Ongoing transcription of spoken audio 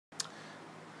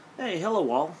Hey, hello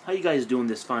all. How you guys doing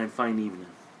this fine evening?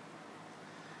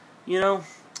 You know,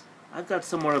 I've got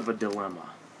somewhat of a dilemma.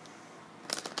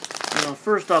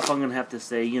 First off, I'm going to have to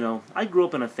say, I grew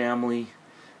up in a family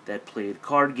that played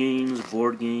card games,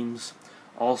 board games,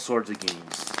 all sorts of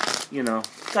games.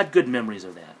 Got good memories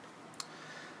of that.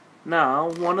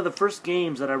 Now, one of the first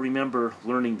games that I remember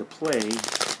learning to play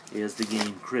is the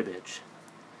game Cribbage.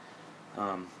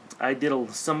 I did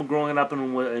some growing up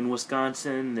in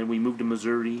Wisconsin, then we moved to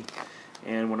Missouri,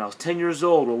 and when I was 10 years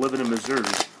old while living in Missouri,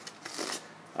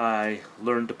 I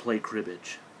learned to play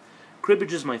Cribbage.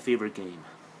 Cribbage is my favorite game.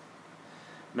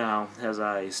 Now, as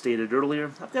I stated earlier,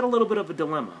 I've got a little bit of a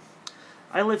dilemma.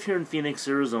 I live here in Phoenix,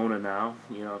 Arizona now.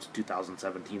 It's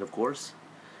 2017, of course,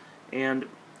 and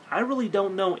I really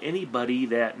don't know anybody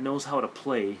that knows how to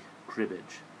play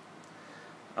Cribbage.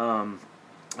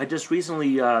 I just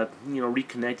recently,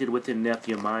 reconnected with a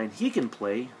nephew of mine. He can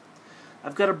play.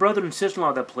 I've got a brother and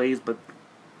sister-in-law that plays, but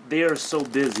they are so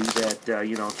busy that,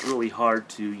 it's really hard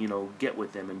to, get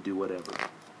with them and do whatever.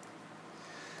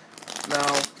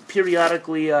 Now,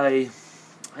 periodically, I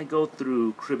go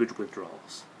through cribbage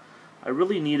withdrawals. I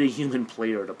really need a human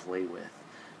player to play with.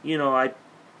 I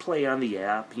play on the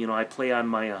app. I play on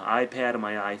my iPad and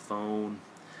my iPhone,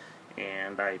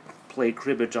 and I play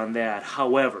cribbage on that.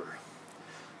 However,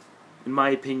 in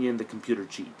my opinion, the computer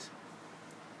cheats.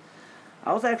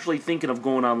 I was actually thinking of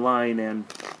going online and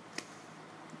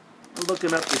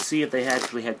looking up to see if they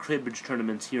actually had cribbage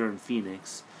tournaments here in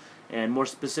Phoenix, and more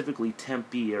specifically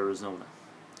Tempe, Arizona.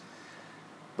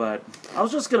 But I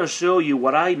was just going to show you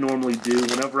what I normally do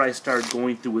whenever I start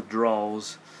going through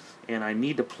withdrawals and I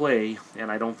need to play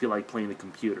and I don't feel like playing the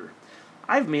computer.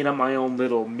 I've made up my own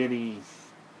little mini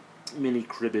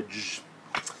cribbage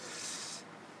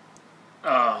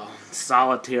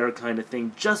solitaire kind of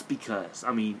thing, just because.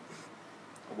 I mean,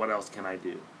 what else can I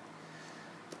do?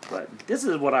 But this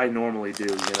is what I normally do.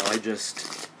 I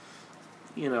just,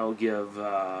 give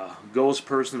ghost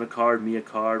person a card, me a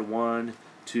card. 1,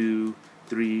 2,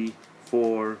 3,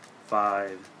 4,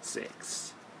 5,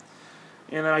 6.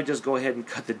 And then I just go ahead and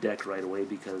cut the deck right away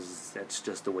because that's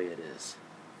just the way it is.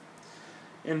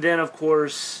 And then, of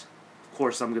course,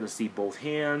 I'm going to see both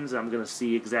hands. I'm going to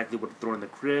see exactly what to throw in the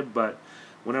crib, but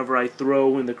whenever I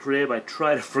throw in the crib, I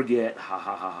try to forget,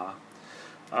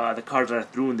 the cards that I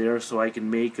threw in there so I can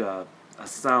make a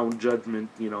sound judgment,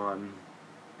 on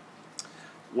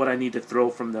what I need to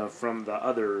throw from the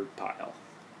other pile,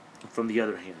 from the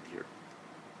other hand here.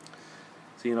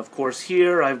 So, of course,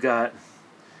 here I've got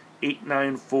 8,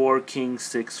 9, 4, King,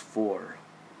 6, 4.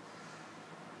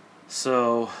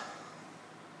 So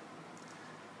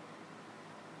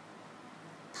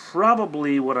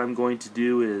probably what I'm going to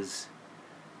do is,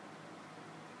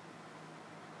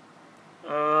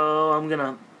 I'm going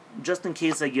to, just in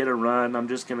case I get a run, I'm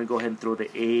just going to go ahead and throw the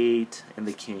 8 and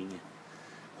the King.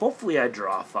 Hopefully I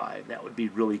draw 5. That would be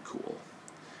really cool.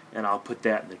 And I'll put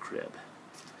that in the crib.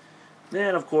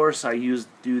 Then, of course, I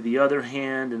do the other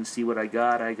hand and see what I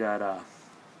got. I got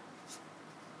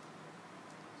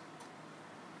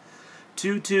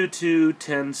 2, 2, 2,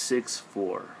 10, 6,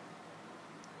 4.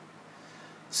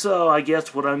 So I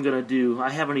guess what I'm going to do, I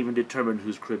haven't even determined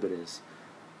whose crib it is.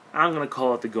 I'm going to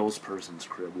call it the ghost person's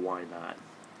crib. Why not?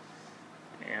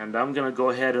 And I'm going to go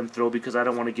ahead and throw, because I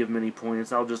don't want to give him any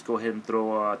points, I'll just go ahead and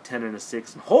throw a 10 and a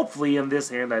 6. And hopefully in this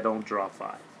hand I don't draw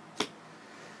 5.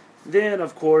 Then,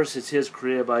 of course, it's his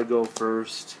crib. I go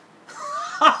first.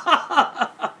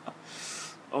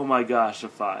 Oh my gosh, a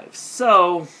 5.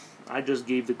 So, I just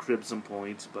gave the crib some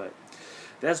points, but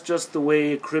that's just the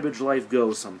way cribbage life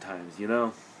goes sometimes,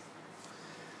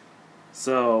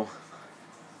 So,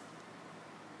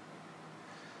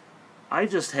 I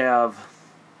just have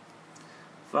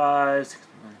 5, 6,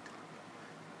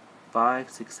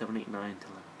 7, 8, 9, 10, 11.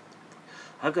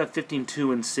 I've got 15,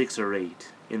 2, and 6 or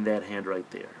 8 in that hand right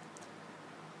there.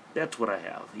 That's what I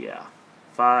have, yeah.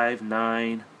 5,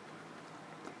 9.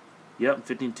 Yep,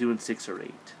 15, 2, and 6 or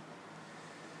 8.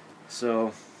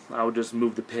 So, I'll just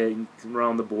move the peg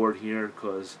around the board here,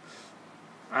 because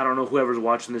I don't know whoever's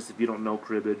watching this, if you don't know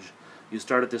cribbage. You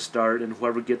start at the start, and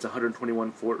whoever gets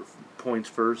 121 points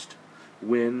first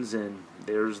wins, and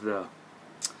there's the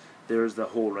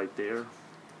hole right there.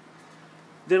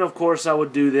 Then, of course, I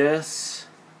would do this.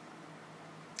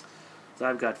 So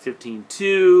I've got 15,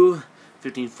 2,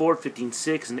 15, 4, 15,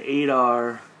 6, and 8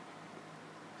 are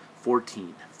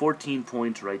 14. 14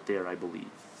 points right there, I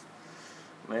believe.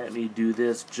 Let me do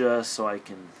this just so I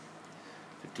can.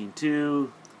 15,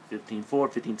 2, 15, 4,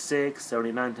 15, 6,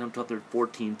 79, 10, 12, 13,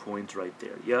 14 points right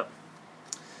there. Yep.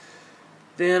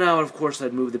 Then, of course,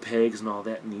 I'd move the pegs and all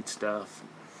that neat stuff.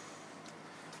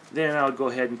 Then I'll go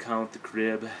ahead and count the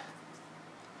crib,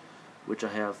 which I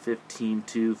have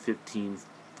 15-2,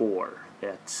 15-4.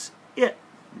 That's it.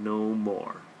 No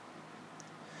more.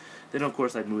 Then, of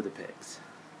course, I'd move the pigs.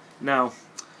 Now,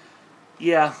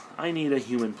 yeah, I need a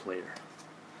human player.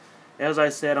 As I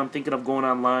said, I'm thinking of going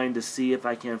online to see if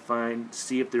I can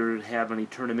see if they have any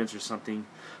tournaments or something.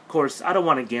 Of course, I don't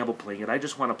want to gamble playing it. I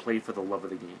just want to play for the love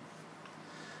of the game.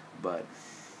 But,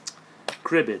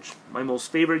 Cribbage, my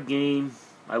most favorite game.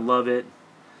 I love it.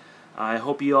 I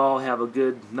hope you all have a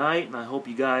good night, and I hope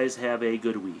you guys have a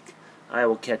good week. I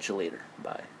will catch you later.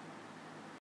 Bye.